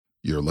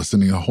You're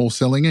listening to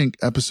Wholesaling Inc.,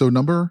 episode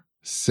number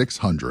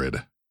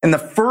 600. And the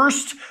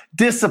first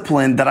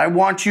discipline that I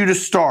want you to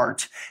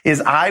start is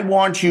I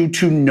want you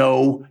to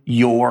know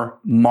your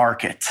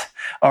market.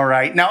 All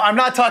right. Now, I'm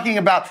not talking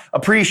about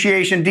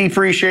appreciation,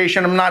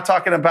 depreciation. I'm not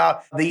talking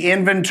about the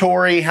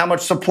inventory, how much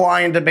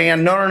supply and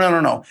demand.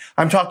 No.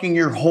 I'm talking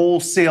your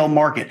wholesale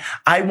market.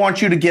 I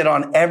want you to get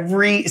on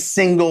every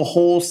single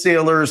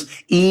wholesaler's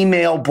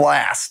email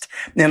blast.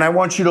 And I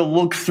want you to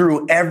look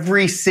through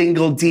every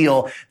single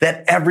deal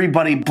that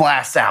everybody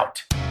blasts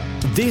out.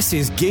 This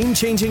is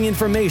game-changing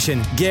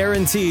information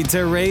guaranteed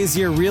to raise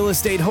your real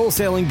estate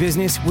wholesaling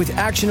business with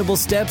actionable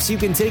steps you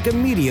can take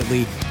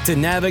immediately to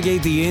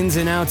navigate the ins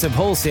and outs of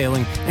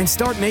wholesaling and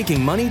start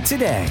making money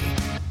today.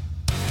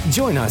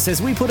 Join us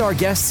as we put our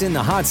guests in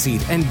the hot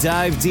seat and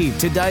dive deep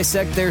to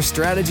dissect their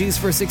strategies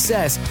for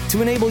success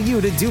to enable you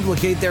to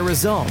duplicate their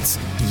results.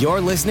 You're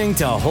listening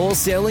to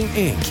Wholesaling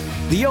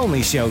Inc., the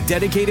only show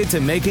dedicated to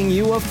making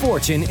you a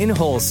fortune in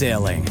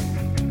wholesaling.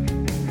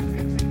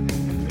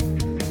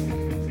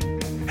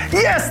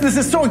 Yes, this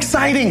is so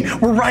exciting.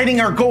 We're writing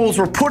our goals.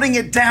 We're putting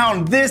it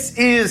down.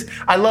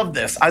 I love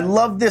this. I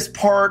love this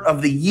part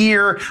of the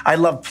year. I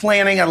love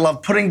planning. I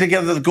love putting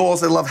together the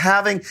goals. I love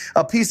having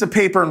a piece of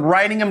paper and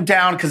writing them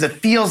down because it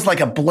feels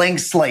like a blank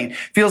slate. It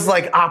feels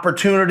like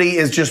opportunity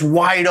is just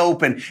wide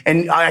open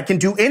and I can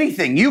do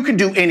anything. You can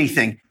do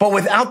anything. But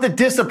without the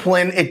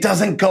discipline, it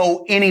doesn't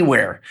go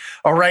anywhere.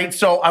 All right.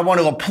 So I want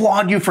to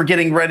applaud you for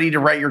getting ready to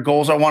write your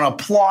goals. I want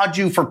to applaud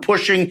you for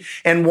pushing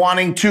and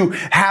wanting to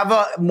have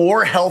a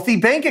more healthy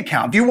bank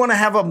account. You want to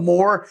have a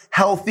more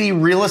healthy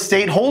real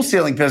estate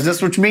wholesaling business,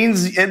 which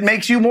means it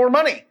makes you more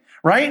money,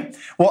 right?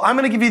 Well, I'm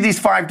going to give you these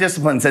 5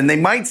 disciplines and they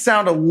might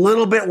sound a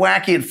little bit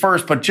wacky at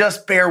first, but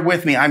just bear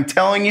with me. I'm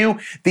telling you,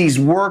 these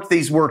work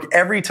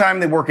every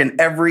time. They work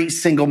in every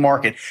single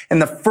market.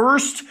 And the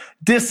first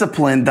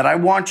discipline that I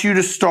want you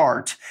to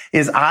start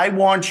is I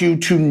want you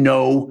to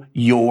know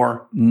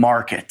your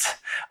market.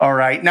 All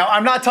right. Now,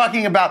 I'm not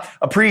talking about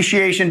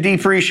appreciation,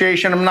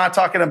 depreciation. I'm not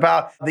talking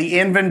about the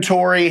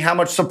inventory, how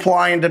much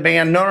supply and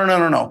demand.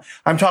 No.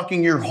 I'm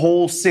talking your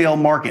wholesale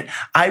market.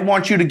 I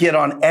want you to get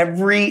on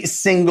every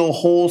single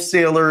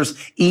wholesaler's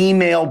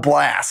email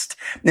blast.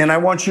 And I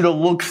want you to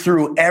look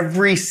through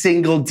every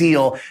single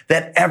deal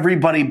that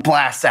everybody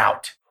blasts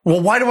out. Well,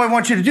 why do I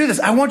want you to do this?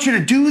 I want you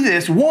to do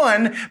this,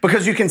 one,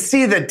 because you can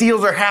see that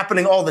deals are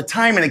happening all the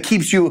time and it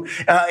keeps you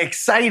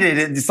excited.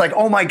 It's like,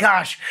 oh my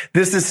gosh,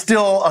 this is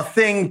still a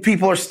thing.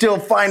 People are still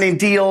finding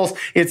deals.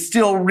 It's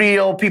still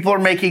real. People are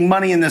making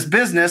money in this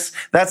business.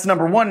 That's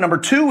number one. Number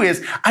two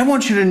is I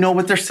want you to know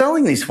what they're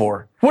selling these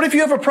for. What if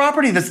you have a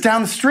property that's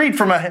down the street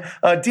from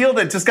a deal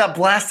that just got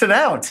blasted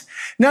out?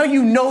 Now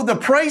you know the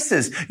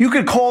prices. You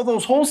could call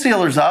those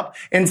wholesalers up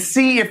and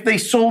see if they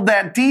sold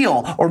that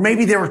deal, or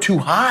maybe they were too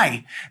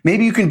high.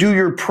 Maybe you can do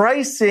your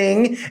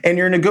pricing and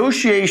your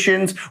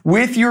negotiations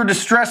with your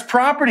distressed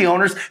property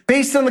owners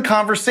based on the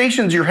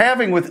conversations you're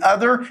having with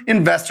other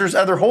investors,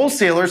 other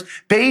wholesalers,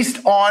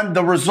 based on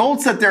the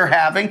results that they're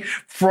having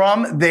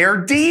from their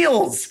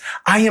deals.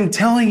 I am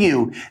telling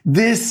you,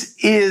 this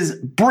is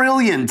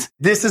brilliant.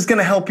 This is going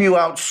to help you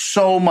out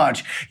so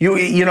much. You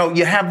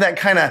have that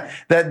kind of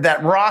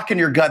that rock in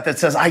your gut that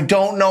says, I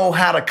don't know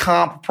how to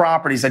comp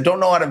properties. I don't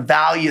know how to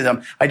value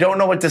them. I don't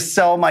know what to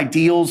sell my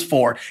deals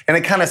for. And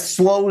it kind of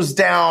slows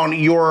down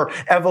your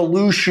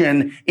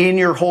evolution in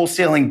your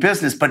wholesaling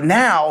business. But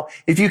now,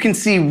 if you can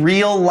see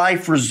real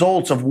life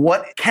results of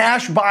what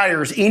cash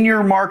buyers in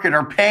your market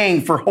are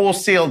paying for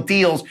wholesale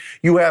deals,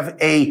 you have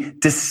a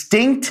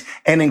distinct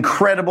and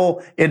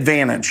incredible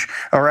advantage.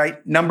 All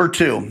right. Number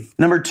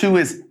two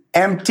is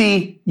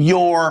empty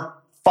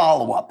your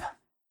follow-up.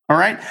 All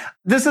right.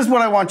 This is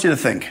what I want you to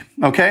think.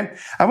 Okay.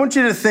 I want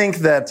you to think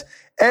that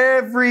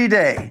every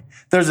day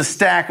there's a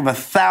stack of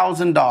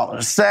 $1,000,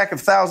 a stack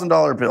of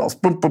 $1,000 bills.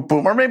 Boom, boom,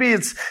 boom. Or maybe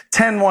it's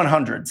 10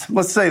 100s.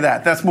 Let's say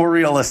that. That's more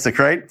realistic,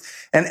 right?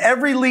 And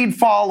every lead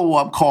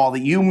follow-up call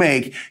that you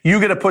make, you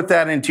got to put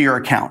that into your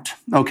account.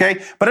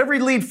 Okay. But every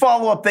lead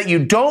follow-up that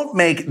you don't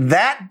make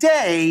that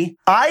day,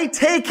 I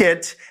take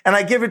it and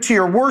I give it to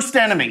your worst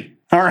enemy.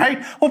 All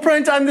right. Well,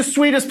 Brent, I'm the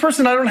sweetest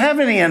person. I don't have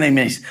any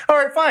enemies. All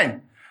right,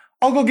 fine.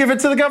 I'll go give it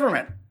to the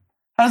government.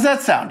 How does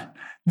that sound?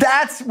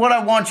 That's what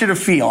I want you to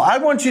feel. I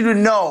want you to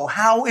know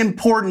how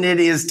important it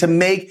is to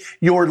make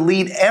your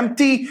lead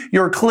empty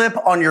your clip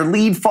on your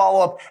lead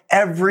follow-up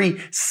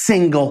every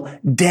single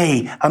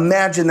day.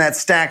 Imagine that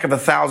stack of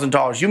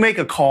 $1,000. You make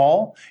a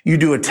call, you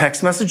do a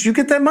text message, you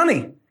get that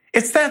money.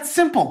 It's that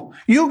simple.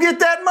 You get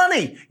that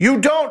money. You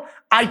don't,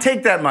 I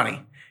take that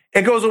money.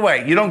 It goes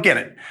away. You don't get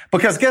it.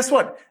 Because guess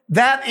what?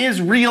 That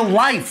is real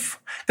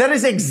life. That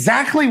is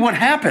exactly what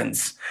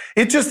happens.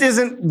 It just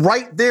isn't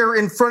right there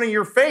in front of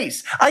your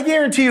face. I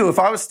guarantee you, if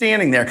I was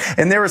standing there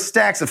and there were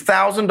stacks of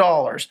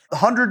 $1,000,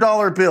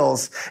 $100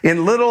 bills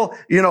in little,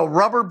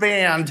 rubber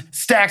band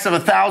stacks of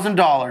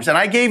 $1,000, and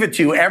I gave it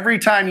to you every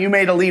time you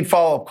made a lead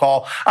follow-up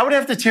call, I would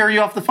have to tear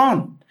you off the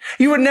phone.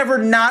 You would never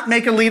not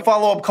make a lead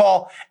follow-up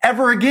call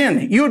ever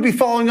again. You would be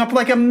following up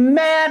like a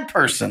mad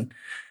person.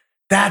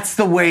 That's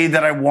the way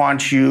that I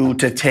want you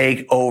to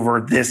take over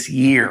this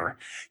year.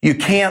 You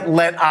can't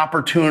let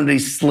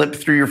opportunities slip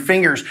through your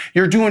fingers.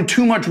 You're doing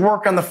too much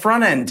work on the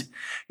front end.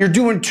 You're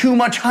doing too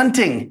much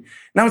hunting.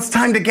 Now it's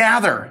time to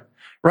gather,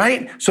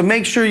 right? So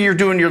make sure you're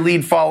doing your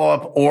lead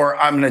follow-up, or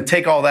I'm going to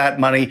take all that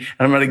money and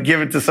I'm going to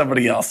give it to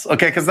somebody else.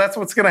 Okay. Because that's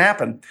what's going to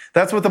happen.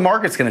 That's what the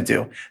market's going to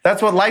do.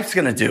 That's what life's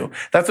going to do.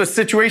 That's what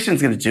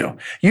situation's going to do.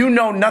 You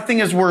know, nothing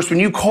is worse when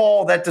you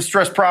call that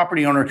distressed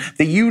property owner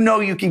that you know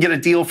you can get a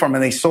deal from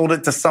and they sold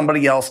it to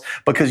somebody else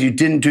because you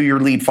didn't do your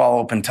lead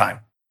follow-up in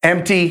time.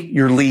 Empty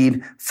your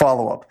lead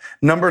follow-up.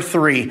 Number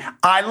 3,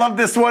 I love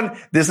this one.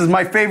 This is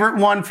my favorite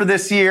one for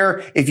this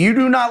year. If you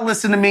do not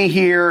listen to me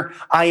here,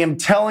 I am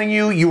telling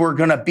you, you are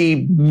going to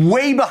be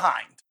way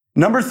behind.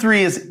 Number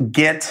 3 is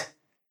get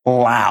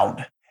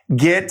loud.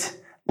 Get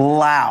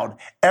loud.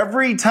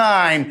 Every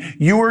time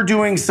you are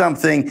doing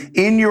something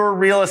in your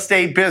real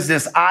estate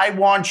business, I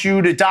want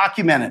you to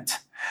document it.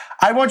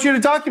 I want you to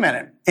document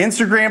it.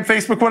 Instagram,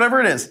 Facebook, whatever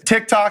it is,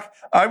 TikTok.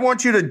 I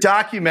want you to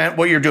document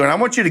what you're doing. I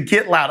want you to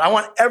get loud. I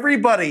want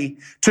everybody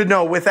to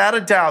know without a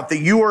doubt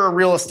that you are a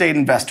real estate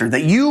investor,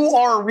 that you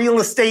are a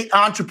real estate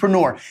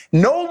entrepreneur.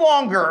 No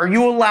longer are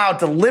you allowed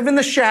to live in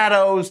the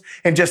shadows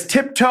and just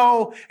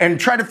tiptoe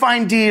and try to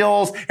find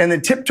deals and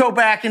then tiptoe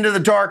back into the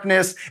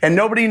darkness and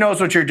nobody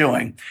knows what you're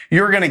doing.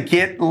 You're going to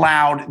get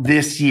loud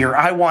this year.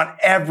 I want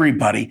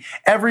everybody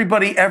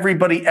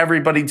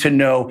to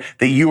know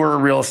that you are a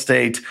real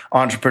estate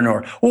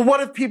entrepreneur. Well, what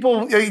if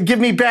people give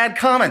me bad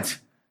comments?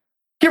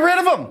 Get rid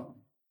of them.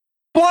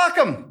 Block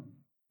them.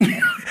 Do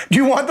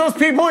you want those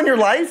people in your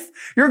life?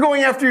 You're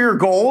going after your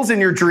goals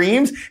and your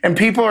dreams, and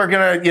people are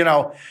going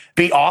to,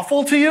 be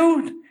awful to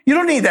you. You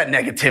don't need that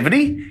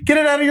negativity. Get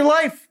it out of your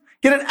life.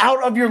 Get it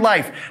out of your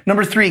life.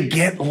 Number 3,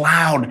 get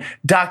loud.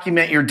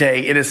 Document your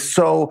day. It is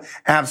so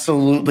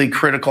absolutely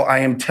critical. I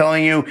am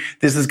telling you,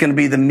 this is going to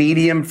be the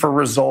medium for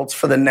results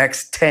for the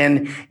next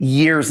 10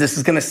 years. This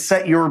is going to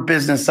set your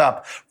business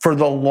up for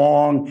the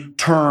long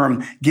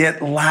term.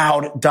 Get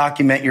loud.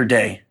 Document your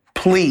day.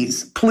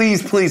 Please,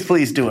 please, please,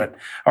 please do it.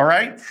 All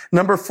right.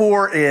 Number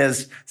 4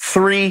 is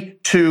 3,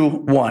 2,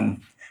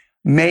 1.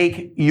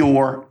 Make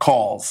your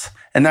calls.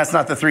 And that's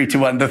not the 3, 2,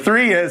 1. The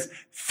 3 is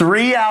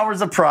 3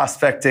 hours of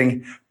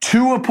prospecting,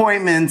 2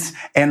 appointments,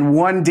 and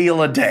 1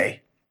 deal a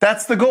day.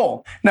 That's the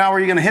goal. Now, are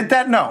you going to hit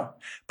that? No.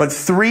 But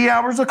 3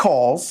 hours of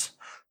calls,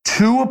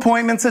 2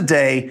 appointments a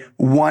day,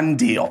 1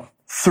 deal.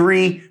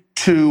 3,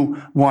 2,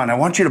 1. I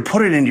want you to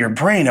put it into your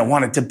brain. I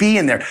want it to be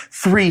in there.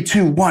 3,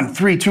 2, 1,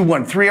 3, 2,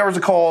 1. 3 hours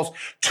of calls,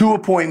 2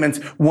 appointments,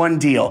 1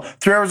 deal.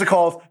 3 hours of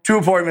calls, 2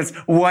 appointments,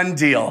 1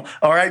 deal.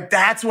 All right.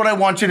 That's what I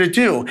want you to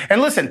do. And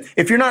listen,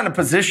 if you're not in a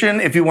position,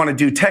 if you want to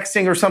do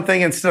texting or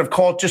something instead of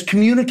call, just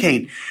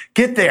communicate.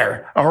 Get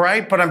there. All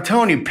right. But I'm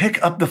telling you,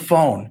 pick up the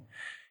phone.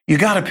 You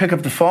got to pick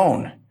up the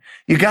phone.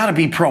 You got to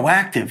be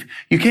proactive.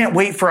 You can't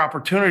wait for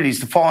opportunities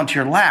to fall into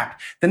your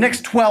lap. The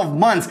next 12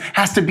 months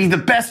has to be the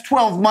best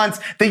 12 months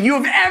that you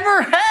have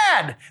ever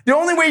had. The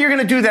only way you're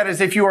going to do that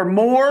is if you are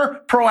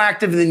more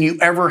proactive than you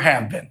ever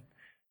have been.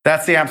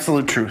 That's the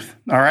absolute truth.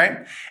 All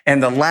right.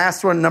 And the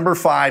last one, number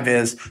 5,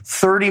 is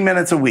 30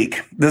 minutes a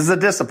week. This is a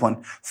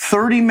discipline.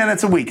 30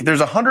 minutes a week. There's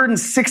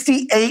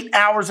 168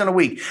 hours in a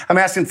week. I'm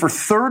asking for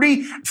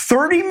 30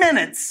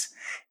 minutes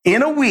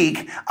in a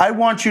week. I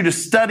want you to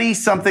study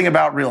something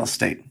about real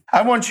estate.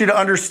 I want you to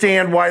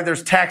understand why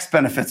there's tax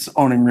benefits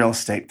owning real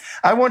estate.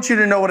 I want you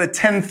to know what a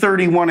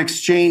 1031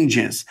 exchange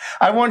is.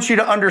 I want you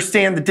to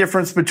understand the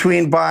difference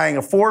between buying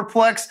a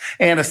 4-plex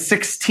and a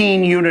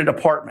 16-unit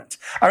apartment.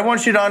 I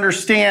want you to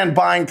understand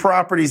buying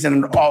properties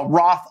in a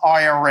Roth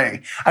IRA.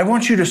 I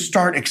want you to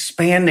start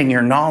expanding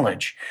your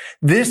knowledge.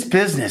 This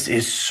business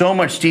is so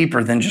much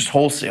deeper than just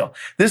wholesale.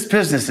 This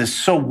business is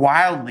so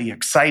wildly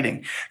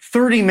exciting.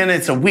 30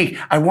 minutes a week.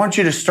 I want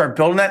you to start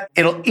building that.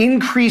 It'll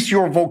increase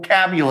your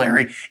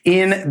vocabulary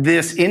in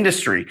this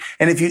industry.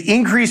 And if you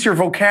increase your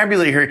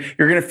vocabulary here,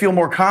 you're going to feel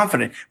more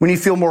confident. When you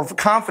feel more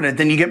confident,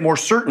 then you get more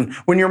certain.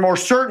 When you're more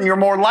certain, you're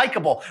more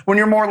likable. When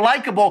you're more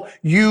likable,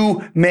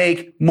 you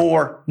make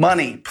more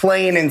money.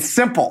 Plain and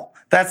simple.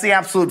 That's the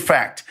absolute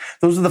fact.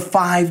 Those are the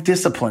 5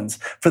 disciplines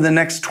for the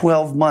next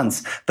 12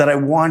 months that I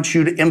want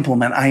you to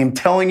implement. I am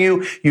telling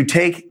you, you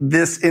take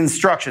this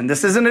instruction.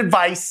 This isn't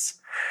advice.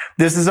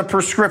 This is a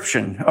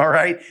prescription, all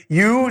right?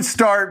 You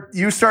start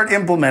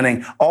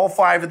implementing all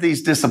 5 of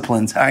these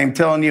disciplines. I am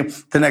telling you,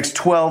 the next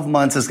 12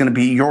 months is going to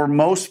be your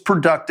most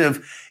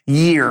productive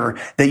year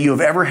that you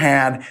have ever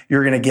had.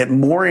 You're going to get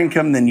more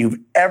income than you've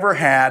ever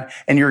had,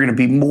 and you're going to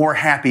be more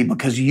happy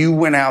because you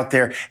went out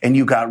there and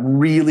you got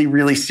really,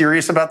 really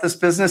serious about this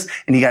business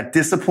and you got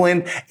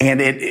disciplined,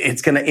 and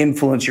it's going to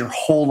influence your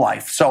whole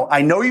life. So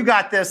I know you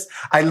got this.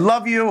 I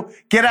love you.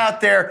 Get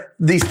out there.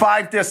 These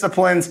 5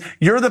 disciplines.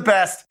 You're the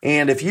best.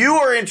 And if you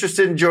are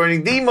interested in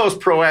joining the most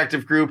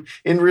proactive group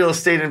in real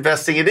estate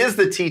investing, it is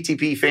the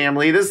TTP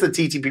family. It is the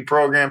TTP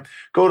program.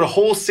 Go to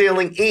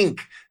wholesalinginc.com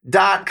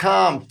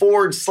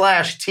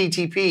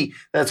wholesalinginc.com/TTP.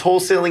 That's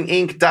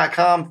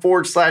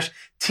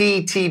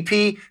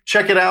wholesalinginc.com/TTP.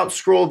 Check it out.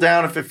 Scroll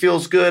down. If it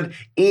feels good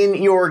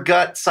in your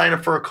gut, sign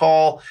up for a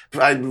call.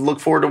 I look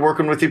forward to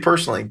working with you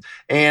personally.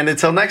 And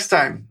until next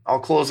time, I'll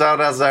close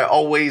out as I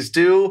always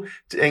do,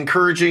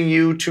 encouraging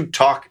you to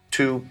talk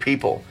to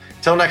people.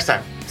 Till next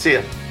time. See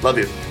ya. Love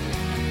you.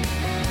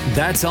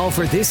 That's all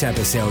for this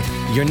episode.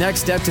 Your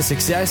next step to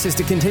success is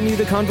to continue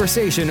the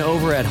conversation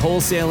over at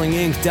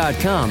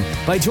wholesalinginc.com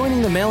by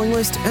joining the mailing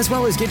list, as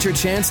well as get your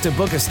chance to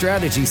book a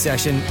strategy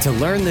session to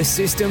learn the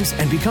systems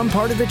and become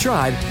part of the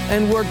tribe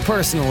and work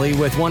personally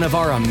with one of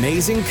our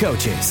amazing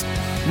coaches.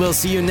 We'll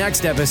see you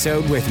next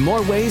episode with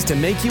more ways to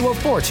make you a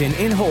fortune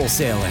in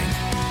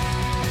wholesaling.